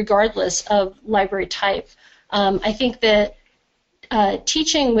regardless of library type. I think that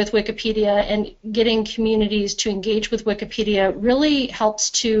teaching with Wikipedia and getting communities to engage with Wikipedia really helps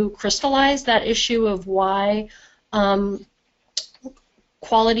to crystallize that issue of why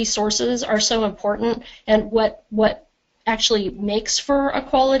quality sources are so important and what actually makes for a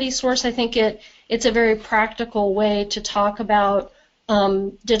quality source. I think it's a very practical way to talk about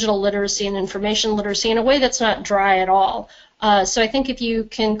digital literacy and information literacy in a way that's not dry at all. So I think if you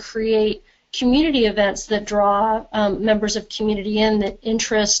can create community events that draw members of community in, that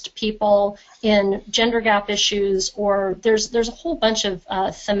interest people in gender gap issues, or there's a whole bunch of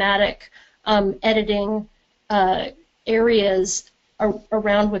thematic editing areas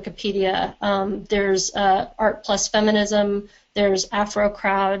around Wikipedia. There's art plus feminism, there's Afro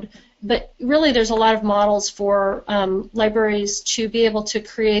crowd, but really there's a lot of models for libraries to be able to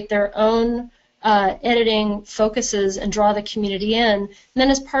create their own editing focuses and draw the community in. And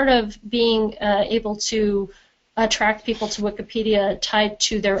then as part of being able to attract people to Wikipedia tied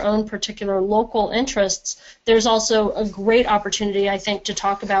to their own particular local interests, there's also a great opportunity, I think, to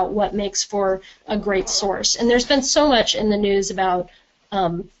talk about what makes for a great source. And there's been so much in the news about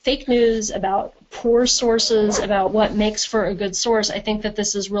fake news, about poor sources, about what makes for a good source. I think that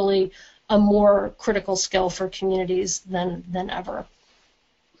this is really a more critical skill for communities than ever.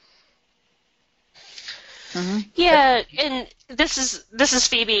 Mm-hmm. Yeah, and this is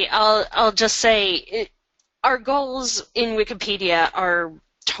Phoebe. I'll just say our goals in Wikipedia are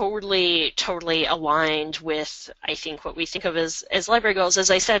totally aligned with, I think, what we think of as library goals, as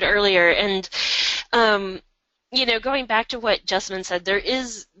I said earlier. And you know, going back to what Jessamyn said, there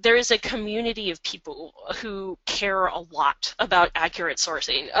is a community of people who care a lot about accurate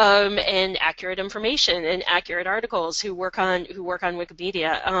sourcing and accurate information and accurate articles, who work on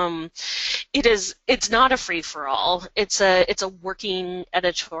Wikipedia. It's not a free for all. It's a working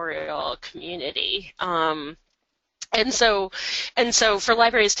editorial community. And so for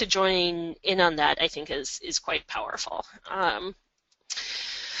libraries to join in on that, I think is quite powerful.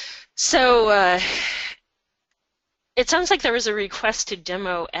 It sounds like there was a request to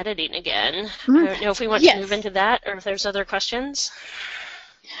demo editing again. I don't know if we want to move into that or if there's other questions.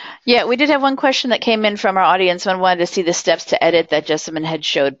 Yeah, we did have one question that came in from our audience. One wanted to see the steps to edit that Jessamyn had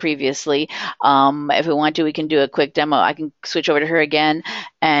showed previously. If we want to, we can do a quick demo. I can switch over to her again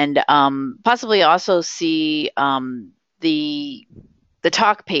and possibly also see the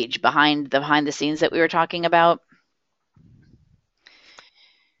talk page behind the scenes that we were talking about.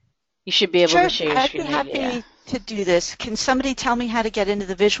 You should be able to share your screen. I'd be happy to do this. Can somebody tell me how to get into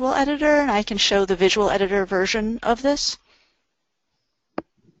the visual editor, and I can show the visual editor version of this?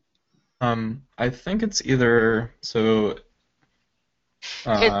 I think it's either it's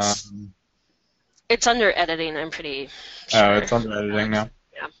under editing. I'm pretty sure. Oh, it's under editing now.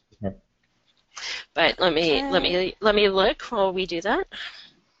 Yeah. But let me look while we do that.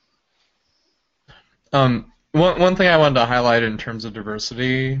 One thing I wanted to highlight in terms of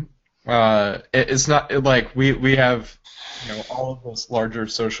diversity. It's not like we have, you know, all of those larger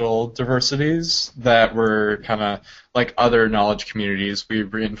social diversities that were kind of like other knowledge communities we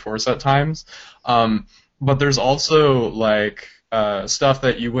reinforce at times, but there's also like stuff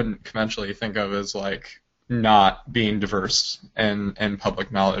that you wouldn't conventionally think of as like not being diverse in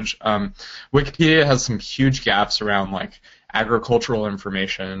public knowledge. Wikipedia has some huge gaps around like agricultural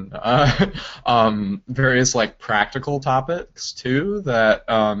information, various like practical topics too that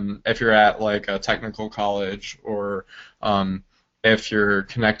if you're at like a technical college or if you're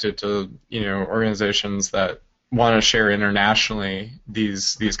connected to, you know, organizations that want to share internationally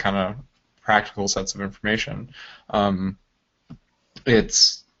these kind of practical sets of information,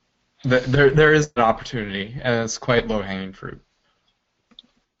 it's there is an opportunity, and it's quite low-hanging fruit.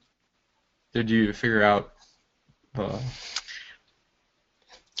 Did you figure out the...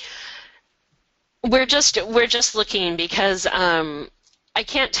 We're just looking because I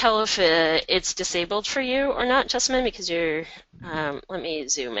can't tell if it's disabled for you or not, Jessamyn, because you're. Let me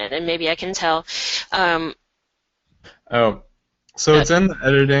zoom in, and maybe I can tell. Oh, so it's in the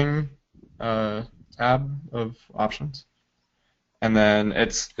editing tab of options, and then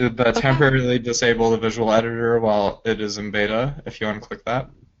it's the temporarily disable the visual editor while it is in beta. If you want to click that.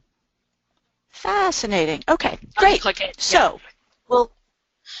 Fascinating. Okay, great. Click it. So, well.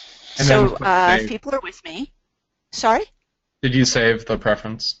 And so if people are with me. Sorry? Did you save the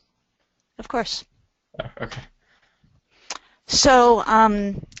preference? Of course. Oh, okay. So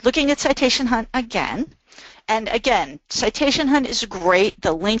looking at Citation Hunt again, and again, Citation Hunt is great.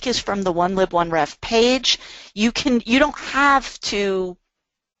 The link is from the OneLib OneRef page. You don't have to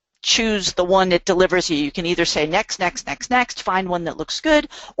choose the one it delivers you. You can either say next, next, next, next, find one that looks good,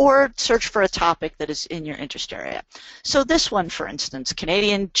 or search for a topic that is in your interest area. So this one, for instance,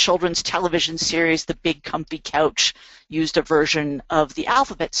 Canadian children's television series The Big Comfy Couch used a version of the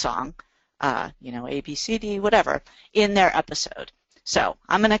alphabet song, you know, A, B, C, D, whatever, in their episode. So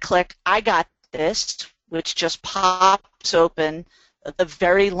I'm going to click I got this, which just pops open the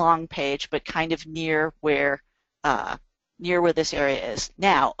very long page, but kind of near where this area is.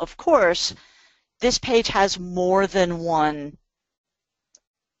 Now, of course, this page has more than one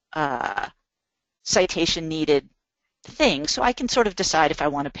citation needed thing, so I can sort of decide if I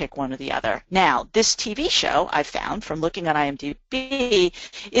want to pick one or the other. Now, this TV show I found from looking on IMDb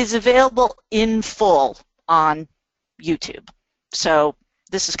is available in full on YouTube. So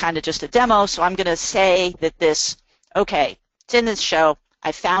this is kind of just a demo, so I'm going to say that this, okay, it's in this show.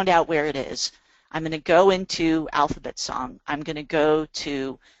 I found out where it is. I'm going to go into Alphabet Song. I'm going to go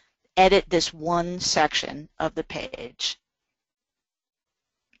to edit this one section of the page.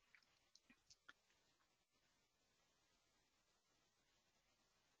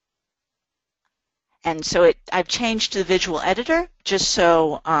 And so I've changed to the visual editor just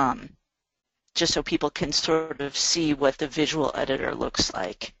so people can sort of see what the visual editor looks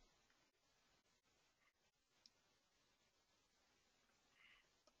like.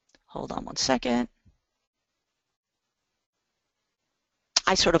 Hold on one second.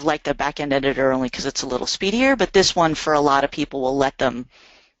 I sort of like the back-end editor only because it's a little speedier, but this one for a lot of people will let them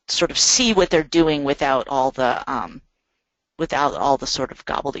sort of see what they're doing without all the sort of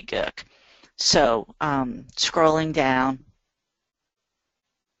gobbledygook. So scrolling down,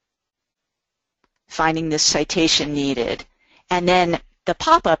 finding this citation needed, and then the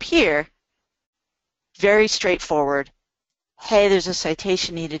pop-up here, very straightforward. Hey, there's a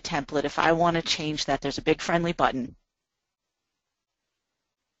citation needed template. If I want to change that, there's a big friendly button.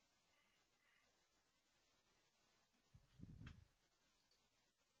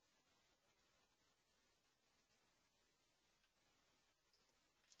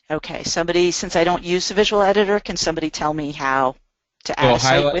 Okay, somebody, since I don't use the visual editor, can somebody tell me how to add a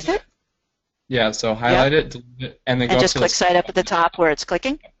site with it? Yeah, so highlight it, delete it, and then go just click site up at the top where it's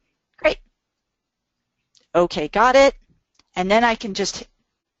clicking. Great. Okay, got it. And then I can just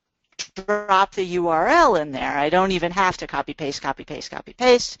drop the URL in there. I don't even have to copy, paste, copy, paste, copy,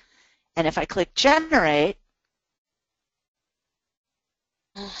 paste. And if I click generate,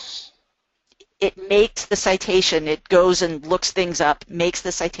 it makes the citation. It goes and looks things up, makes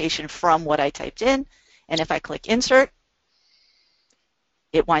the citation from what I typed in. And if I click insert,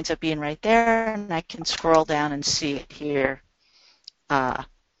 it winds up being right there, and I can scroll down and see it here.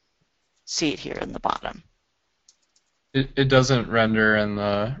 See it here in the bottom. It doesn't render in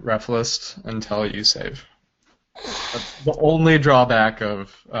the ref list until you save. That's the only drawback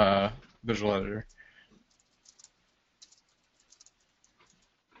of Visual Editor.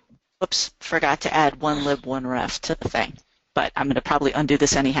 Oops, forgot to add one lib, one ref to the thing. But I'm going to probably undo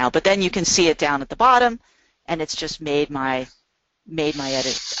this anyhow. But then you can see it down at the bottom, and it's just made my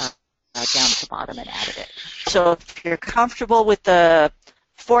edit down at the bottom and added it. So if you're comfortable with the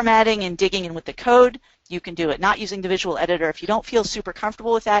formatting and digging in with the code, you can do it not using the visual editor. If you don't feel super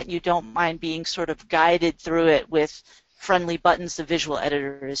comfortable with that and you don't mind being sort of guided through it with friendly buttons, the visual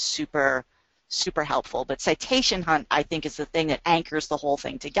editor is super helpful. But Citation Hunt, I think, is the thing that anchors the whole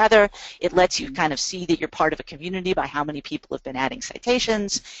thing together. It lets you kind of see that you're part of a community by how many people have been adding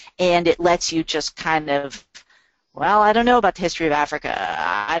citations, and it lets you just kind of, well, I don't know about the history of Africa.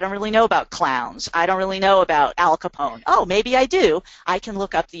 I don't really know about clowns. I don't really know about Al Capone. Oh, maybe I do. I can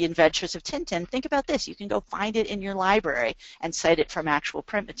look up the Adventures of Tintin. Think about this. You can go find it in your library and cite it from actual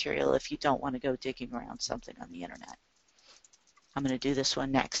print material if you don't want to go digging around something on the internet. I'm going to do this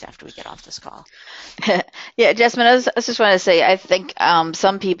one next after we get off this call. Yeah, Jessamyn, I just want to say, I think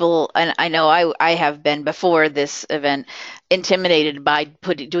some people, and I know I have been before this event, intimidated by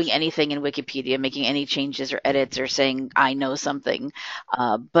doing anything in Wikipedia, making any changes or edits or saying I know something.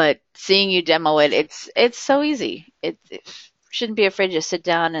 But seeing you demo it, it's so easy. It shouldn't be afraid to just sit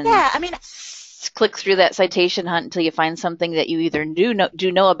down and click through that citation hunt until you find something that you either do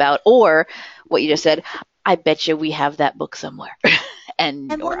know about, or what you just said, I bet you we have that book somewhere.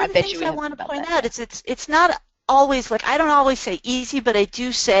 and one I of the bet things you I want to point out is it's not always, like, I don't always say easy, but I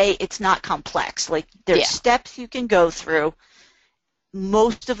do say it's not complex. Like, there's steps you can go through.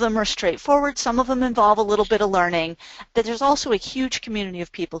 Most of them are straightforward. Some of them involve a little bit of learning. But there's also a huge community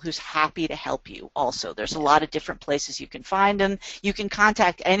of people who's happy to help you also. There's a lot of different places you can find them. You can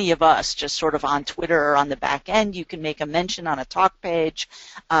contact any of us just sort of on Twitter or on the back end. You can make a mention on a talk page.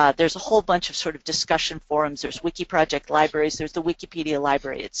 There's a whole bunch of sort of discussion forums. There's Wiki Project libraries. There's the Wikipedia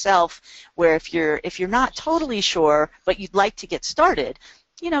library itself, where if you're not totally sure but you'd like to get started,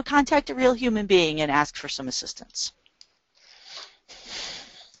 contact a real human being and ask for some assistance.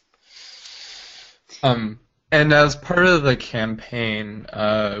 And as part of the campaign,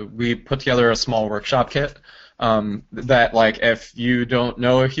 we put together a small workshop kit that, like, if you don't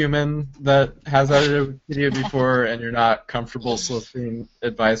know a human that has edited Wikipedia before and you're not comfortable soliciting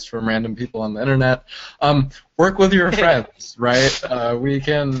advice from random people on the internet, work with your friends, right?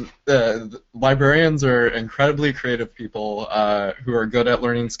 Librarians are incredibly creative people who are good at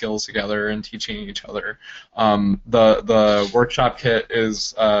learning skills together and teaching each other. The workshop kit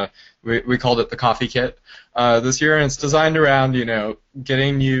is we called it the coffee kit this year, and it's designed around,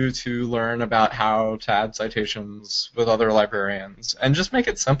 getting you to learn about how to add citations with other librarians, and just make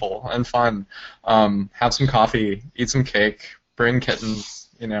it simple and fun. Have some coffee, eat some cake, bring kittens,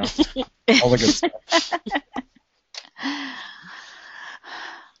 all the good stuff.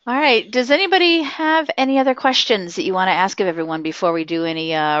 All right. Does anybody have any other questions that you want to ask of everyone before we do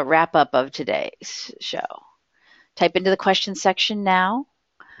any wrap-up of today's show? Type into the question section now.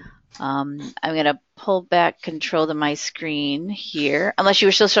 I'm going to pull back control to my screen here. Unless you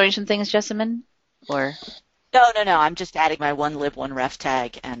were still showing some things, Jessamyn? Or? No. I'm just adding my one lib, one ref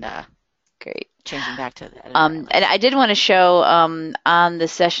tag and great. Changing back to the editor. And I did want to show on the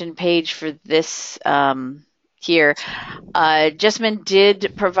session page for this here, Jessamyn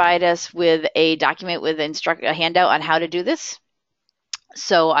did provide us with a document with a handout on how to do this.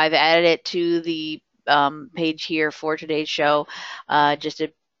 So I've added it to the page here for today's show, just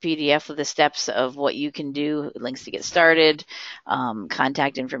a PDF with the steps of what you can do, links to get started,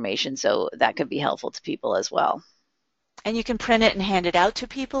 contact information, so that could be helpful to people as well. And you can print it and hand it out to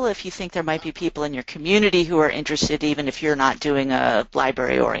people if you think there might be people in your community who are interested, even if you're not doing a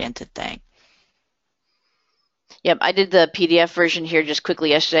library-oriented thing. Yep, I did the PDF version here just quickly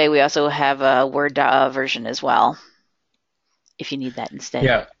yesterday. We also have a Word version as well, if you need that instead.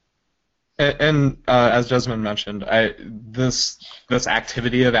 Yeah. And as Jessamyn mentioned, this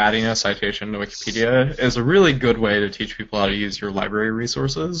activity of adding a citation to Wikipedia is a really good way to teach people how to use your library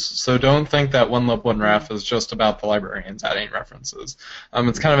resources. So don't think that one lib, one ref is just about the librarians adding references.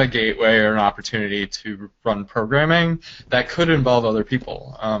 It's kind of a gateway or an opportunity to run programming that could involve other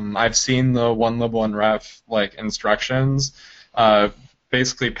people. I've seen the one lib, one ref instructions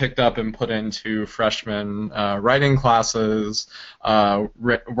basically picked up and put into freshman writing classes,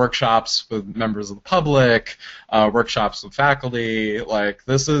 workshops with members of the public, workshops with faculty.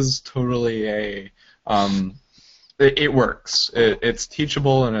 This is totally it works. It's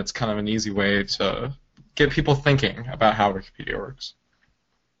teachable, and it's kind of an easy way to get people thinking about how Wikipedia works.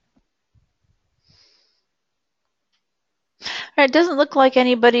 All right, it doesn't look like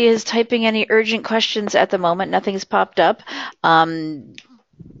anybody is typing any urgent questions at the moment. Nothing's popped up.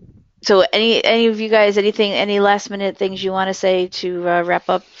 So any of you guys, any last minute things you want to say to wrap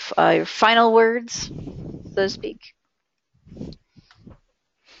up your final words, so to speak?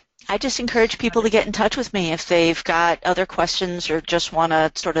 I just encourage people to get in touch with me if they've got other questions or just want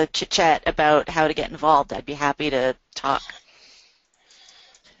to sort of chit-chat about how to get involved. I'd be happy to talk.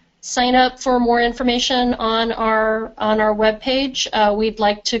 Sign up for more information on our webpage. We'd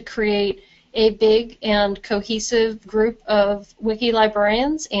like to create a big and cohesive group of wiki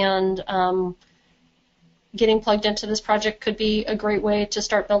librarians, and getting plugged into this project could be a great way to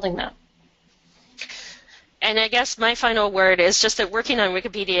start building that. And I guess my final word is just that working on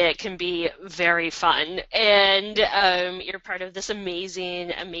Wikipedia can be very fun, and you're part of this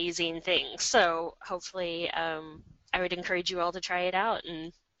amazing, amazing thing. So hopefully I would encourage you all to try it out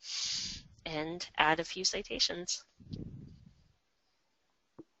and add a few citations.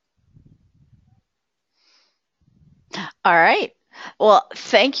 All right. Well,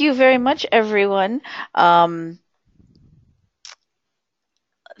 thank you very much, everyone. Let's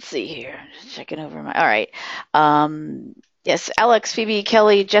see here. Checking over my. All right. Yes, Alex, Phoebe,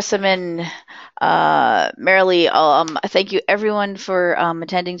 Kelly, Jessamyn, Merrilee, thank you everyone for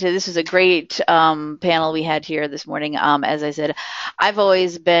attending to this. Is a great panel we had here this morning. As I said, I've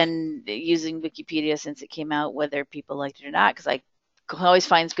always been using Wikipedia since it came out, whether people liked it or not, because I always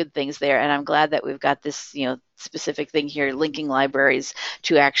finds good things there, and I'm glad that we've got this, specific thing here, linking libraries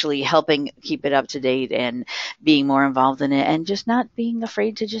to actually helping keep it up to date and being more involved in it, and just not being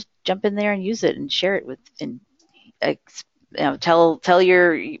afraid to just jump in there and use it and share it with and tell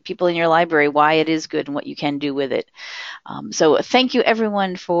your people in your library why it is good and what you can do with it. So thank you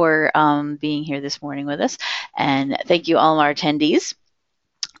everyone for being here this morning with us, and thank you all of our attendees.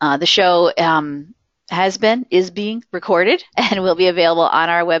 The show is being recorded and will be available on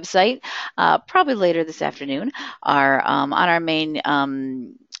our website probably later this afternoon. On our main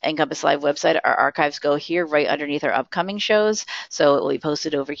NCompass Live website, our archives go here right underneath our upcoming shows. So it will be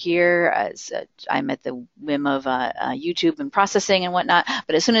posted over here as I'm at the whim of YouTube and processing and whatnot.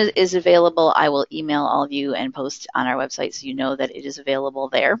 But as soon as it is available, I will email all of you and post on our website so you know that it is available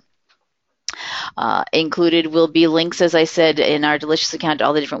there. Included will be links, as I said, in our Delicious account to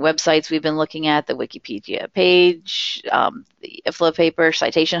all the different websites we've been looking at, the Wikipedia page, the IFLA paper,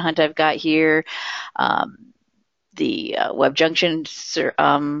 Citation Hunt I've got here, the Web Junction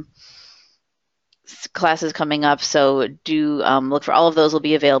classes coming up. So do look for all of those will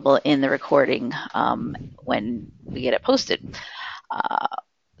be available in the recording when we get it posted.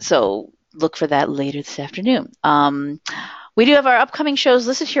 So look for that later this afternoon. We do have our upcoming shows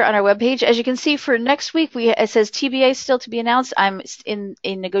listed here on our webpage. As you can see, for next week, it says TBA still to be announced. I'm in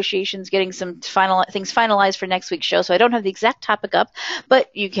negotiations getting some things finalized for next week's show, so I don't have the exact topic up,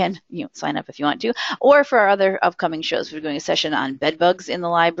 but you can sign up if you want to. Or for our other upcoming shows, we're doing a session on bed bugs in the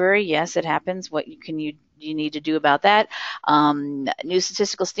library. Yes, it happens. What you need to do about that. New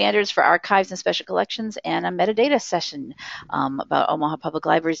statistical standards for archives and special collections, and a metadata session about Omaha Public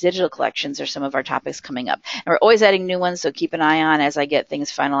Library's digital collections are some of our topics coming up. And we're always adding new ones, so keep an eye on as I get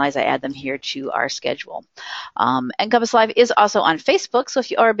things finalized. I add them here to our schedule. NCompass Live is also on Facebook, so if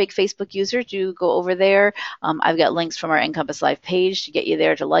you are a big Facebook user, do go over there. I've got links from our NCompass Live page to get you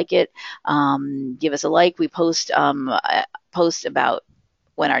there to like it. Give us a like. We post about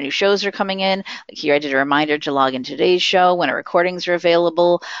when our new shows are coming in. Like here, I did a reminder to log in today's show. When our recordings are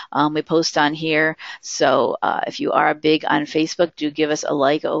available, we post on here. So if you are big on Facebook, do give us a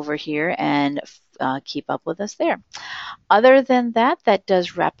like over here and keep up with us there. Other than that, that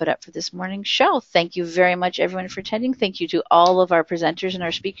does wrap it up for this morning's show. Thank you very much, everyone, for attending. Thank you to all of our presenters and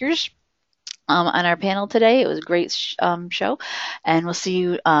our speakers on our panel today. It was a great show, and we'll see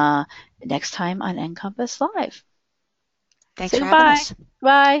you next time on NCompass Live. Thanks for having us.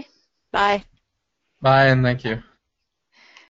 Bye. Bye. Bye, and thank you.